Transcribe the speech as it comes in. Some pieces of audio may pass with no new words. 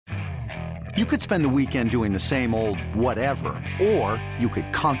You could spend the weekend doing the same old whatever, or you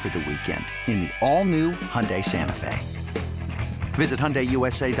could conquer the weekend in the all-new Hyundai Santa Fe. Visit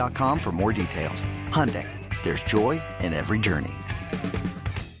HyundaiUSA.com for more details. Hyundai, there's joy in every journey.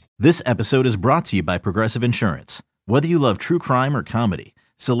 This episode is brought to you by Progressive Insurance. Whether you love true crime or comedy,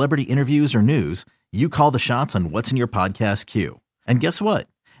 celebrity interviews or news, you call the shots on what's in your podcast queue. And guess what?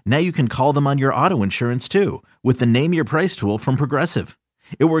 Now you can call them on your auto insurance too with the Name Your Price tool from Progressive.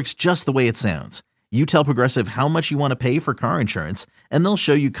 It works just the way it sounds. You tell Progressive how much you want to pay for car insurance, and they'll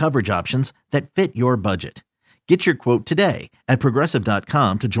show you coverage options that fit your budget. Get your quote today at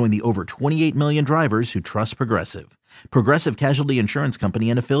Progressive.com to join the over 28 million drivers who trust Progressive. Progressive Casualty Insurance Company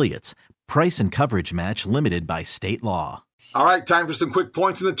and Affiliates. Price and coverage match limited by state law. All right, time for some quick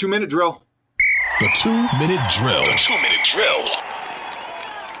points in the 2-minute drill. The 2-minute drill. The 2-minute drill.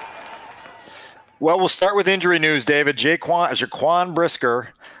 Well, we'll start with injury news, David. Jaquan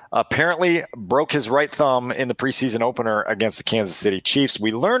Brisker apparently broke his right thumb in the preseason opener against the Kansas City Chiefs.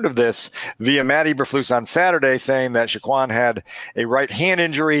 We learned of this via Matt Eberflus on Saturday, saying that Jaquan had a right hand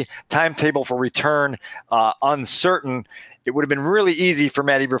injury, timetable for return uncertain. It would have been really easy for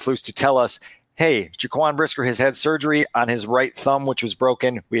Matt Eberflus to tell us, hey, Jaquan Brisker has had surgery on his right thumb, which was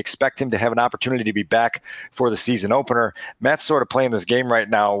broken. We expect him to have an opportunity to be back for the season opener. Matt's sort of playing this game right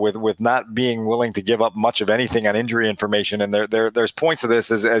now with not being willing to give up much of anything on injury information. And there's points of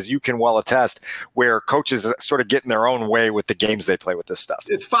this, as you can well attest, where coaches sort of get in their own way with the games they play with this stuff.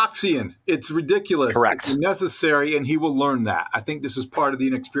 It's Foxian. It's ridiculous. Correct. It's necessary, and he will learn that. I think this is part of the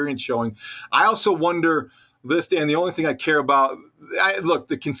inexperience showing. I also wonder this, Dan, the only thing I care about, look,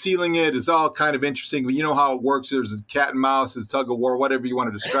 the concealing it is all kind of interesting, but you know how it works. There's a cat and mouse, there's tug of war, whatever you want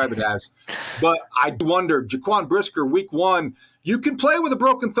to describe it as. But I wonder, Jaquan Brisker, week one, you can play with a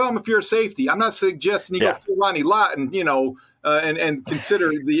broken thumb if you're a safety. I'm not suggesting you go full Ronnie Lott and, and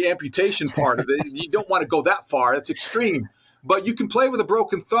consider the amputation part of it. You don't want to go that far. That's extreme. But you can play with a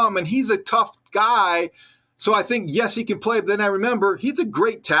broken thumb, and he's a tough guy. So I think, yes, he can play. But then I remember, he's a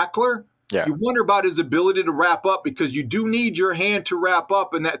great tackler. Yeah. You wonder about his ability to wrap up, because you do need your hand to wrap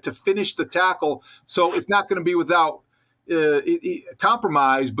up and that to finish the tackle. So it's not going to be without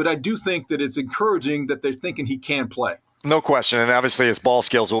compromise, but I do think that it's encouraging that they're thinking he can play. No question. And obviously his ball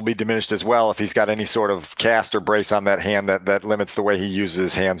skills will be diminished as well if he's got any sort of cast or brace on that hand that limits the way he uses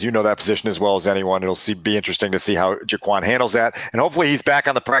his hands. You know that position as well as anyone. It'll be interesting to see how Jaquan handles that. And hopefully he's back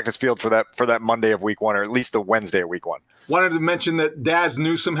on the practice field for that Monday of week one, or at least the Wednesday of week one. Wanted to mention that Daz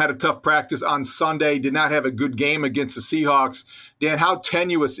Newsome had a tough practice on Sunday, did not have a good game against the Seahawks. Dan, how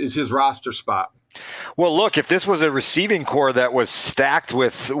tenuous is his roster spot? Well, look, if this was a receiving core that was stacked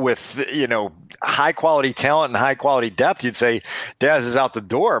with high quality talent and high quality depth, you'd say Daz is out the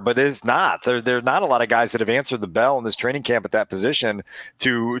door, but it's not. There are not a lot of guys that have answered the bell in this training camp at that position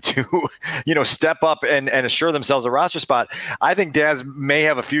to step up and assure themselves a roster spot. I think Daz may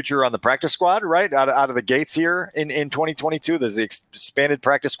have a future on the practice squad, right out of the gates here in 2022. There's the expanded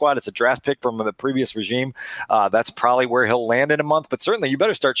practice squad. It's a draft pick from the previous regime. That's probably where he'll land in a month. But certainly, you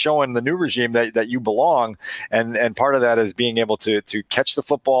better start showing the new regime that you belong, and part of that is being able to catch the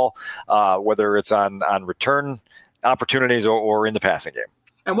football, whether it's on return opportunities or in the passing game.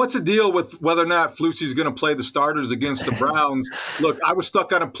 And what's the deal with whether or not Flusie's going to play the starters against the Browns? Look, I was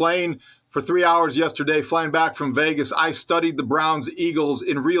stuck on a plane for 3 hours yesterday flying back from Vegas. I studied the Browns-Eagles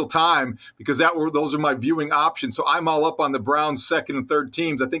in real time because those are my viewing options. So I'm all up on the Browns' second and third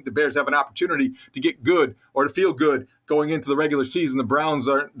teams. I think the Bears have an opportunity to get good or to feel good going into the regular season. The Browns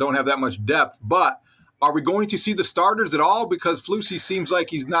don't have that much depth. But are we going to see the starters at all? Because Flusie seems like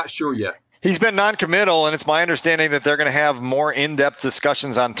he's not sure yet. He's been non-committal, and it's my understanding that they're going to have more in-depth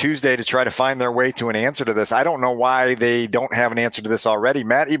discussions on Tuesday to try to find their way to an answer to this. I don't know why they don't have an answer to this already.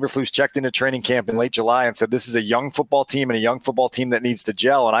 Matt Eberflus checked into training camp in late July and said this is a young football team and a young football team that needs to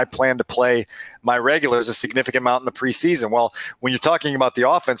gel, and I plan to play my regulars a significant amount in the preseason. Well, when you're talking about the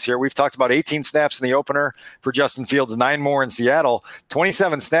offense here, we've talked about 18 snaps in the opener for Justin Fields, 9 more in Seattle.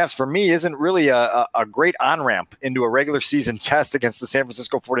 27 snaps for me isn't really a great on-ramp into a regular season test against the San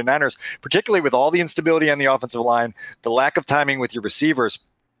Francisco 49ers, particularly with all the instability on the offensive line, the lack of timing with your receivers.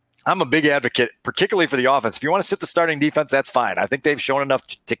 I'm a big advocate, particularly for the offense. If you want to sit the starting defense, that's fine. I think they've shown enough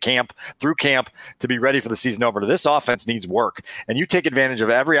to camp to be ready for the season opener. This offense needs work, and you take advantage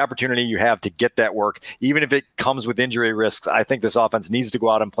of every opportunity you have to get that work, even if it comes with injury risks. I think this offense needs to go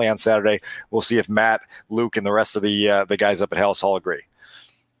out and play on Saturday. We'll see if Matt, Luke, and the rest of the guys up at House Hall agree.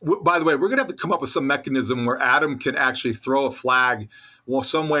 By the way, we're going to have to come up with some mechanism where Adam can actually throw a flag, well,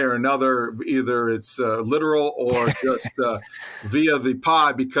 some way or another, either it's literal or just via the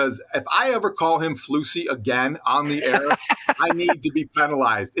pod, because if I ever call him Flusy again on the air, I need to be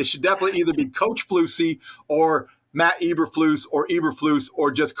penalized. It should definitely either be Coach Flusy or Matt Eberflus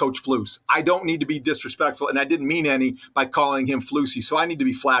or just Coach Flus. I don't need to be disrespectful, and I didn't mean any by calling him Flusy, so I need to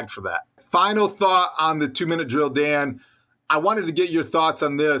be flagged for that. Final thought on the 2-minute drill, Dan. I wanted to get your thoughts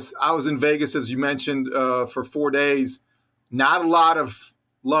on this. I was in Vegas, as you mentioned, for 4 days. Not a lot of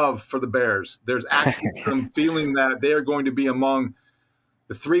love for the Bears. There's actually some feeling that they are going to be among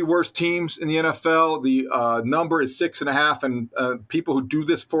the 3 worst teams in the NFL. The number is 6.5, and people who do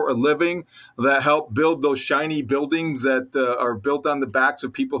this for a living that help build those shiny buildings that are built on the backs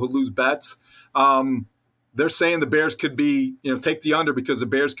of people who lose bets. They're saying the Bears could be, take the under because the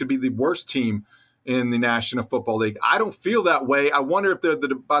Bears could be the worst team in the National Football League. I don't feel that way. I wonder if they're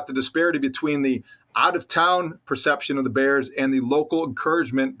about the disparity between the out-of-town perception of the Bears and the local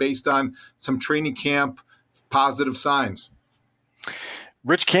encouragement based on some training camp positive signs.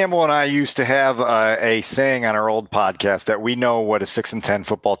 Rich Campbell and I used to have a saying on our old podcast that we know what a 6-10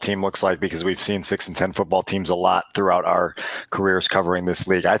 football team looks like because we've seen 6-10 football teams a lot throughout our careers covering this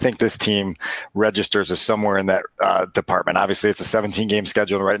league. I think this team registers as somewhere in that department. Obviously, it's a 17-game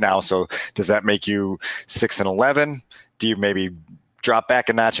schedule right now, so does that make you 6-11? Do you maybe drop back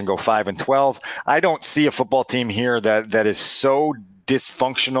a notch and go 5-12? I don't see a football team here that is so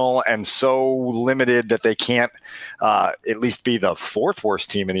dysfunctional and so limited that they can't at least be the 4th worst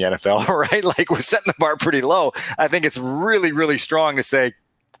team in the NFL, right? Like, we're setting the bar pretty low. I think it's really, really strong to say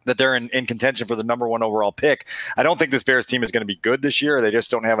that they're in contention for the number 1 overall pick. I don't think this Bears team is going to be good this year. They just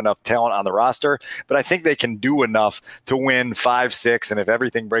don't have enough talent on the roster, but I think they can do enough to win 5, 6, and if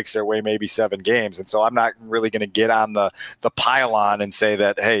everything breaks their way, maybe 7 games. And so I'm not really going to get on the pylon and say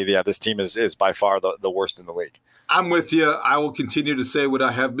that, hey, yeah, this team is by far the worst in the league. I'm with you. I will continue to say what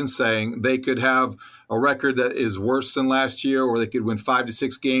I have been saying. They could have a record that is worse than last year, or they could win 5 to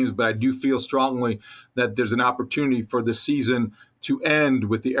 6 games, but I do feel strongly that there's an opportunity for the season to end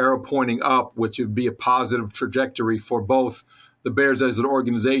with the arrow pointing up, which would be a positive trajectory for both the Bears as an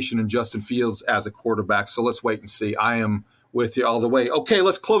organization and Justin Fields as a quarterback. So let's wait and see. I am with you all the way. Okay,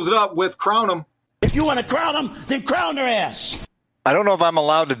 let's close it up with Crown 'em. If you want to crown them, then crown their ass. I don't know if I'm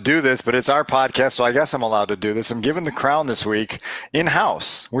allowed to do this, but it's our podcast, so I guess I'm allowed to do this. I'm giving the crown this week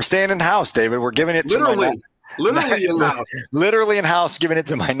in-house. We're staying in-house, David. We're giving it to literally in-house, giving it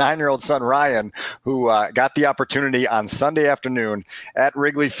to my 9-year-old son, Ryan, who got the opportunity on Sunday afternoon at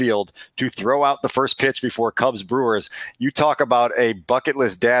Wrigley Field to throw out the first pitch before Cubs Brewers. You talk about a bucket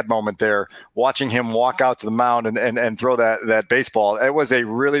list dad moment there, watching him walk out to the mound and throw that baseball. It was a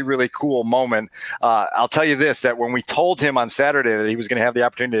really, really cool moment. I'll tell you this, that when we told him on Saturday that he was going to have the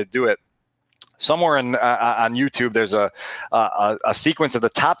opportunity to do it, somewhere on YouTube, there's a sequence of the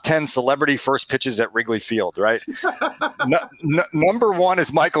top 10 celebrity first pitches at Wrigley Field, right? Number 1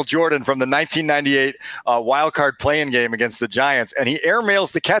 is Michael Jordan from the 1998 wild card play-in game against the Giants, and he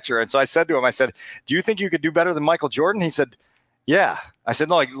airmails the catcher. And so I said to him, do you think you could do better than Michael Jordan? He said, yeah. I said,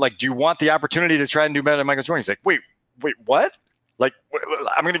 no, like, do you want the opportunity to try and do better than Michael Jordan? He's like, wait, what? Like,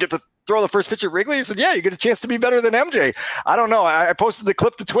 I'm going to get to throw the first pitch at Wrigley? He said, yeah, you get a chance to be better than MJ. I don't know. I posted the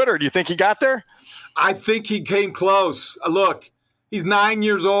clip to Twitter. Do you think he got there? I think he came close. Look, he's 9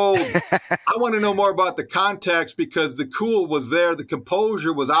 years old. I want to know more about the context because the cool was there. The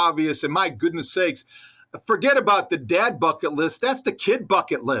composure was obvious. And my goodness sakes, forget about the dad bucket list. That's the kid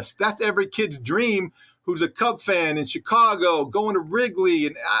bucket list. That's every kid's dream who's a Cub fan in Chicago, going to Wrigley.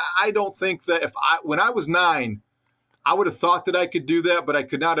 And I don't think that when I was 9, I would have thought that I could do that, but I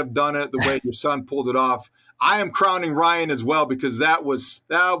could not have done it the way your son pulled it off. I am crowning Ryan as well because that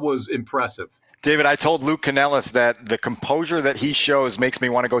was impressive. David, I told Luke Canellis that the composure that he shows makes me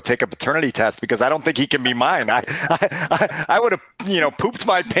want to go take a paternity test because I don't think he can be mine. I would have, pooped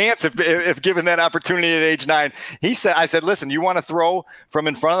my pants if given that opportunity at age 9. I said, listen, you want to throw from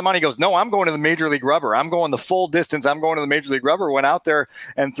in front of the mound? He goes, no, I'm going to the Major League Rubber. I'm going the full distance. I'm going to the Major League Rubber. Went out there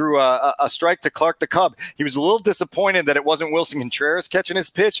and threw a strike to Clark the Cub. He was a little disappointed that it wasn't Wilson Contreras catching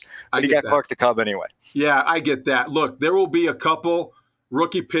his pitch, but he got Clark the Cub anyway. Yeah, I get that. Look, there will be a couple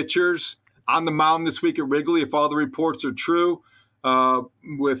rookie pitchers on the mound this week at Wrigley, if all the reports are true,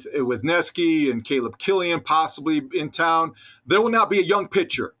 with Nesky and Caleb Killian possibly in town. There will not be a young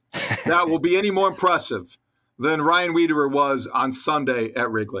pitcher that will be any more impressive than Ryan Wiederer was on Sunday at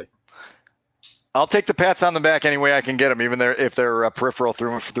Wrigley. I'll take the pats on the back any way I can get them, even if they're peripheral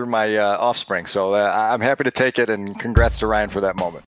through my offspring. So I'm happy to take it, and congrats to Ryan for that moment.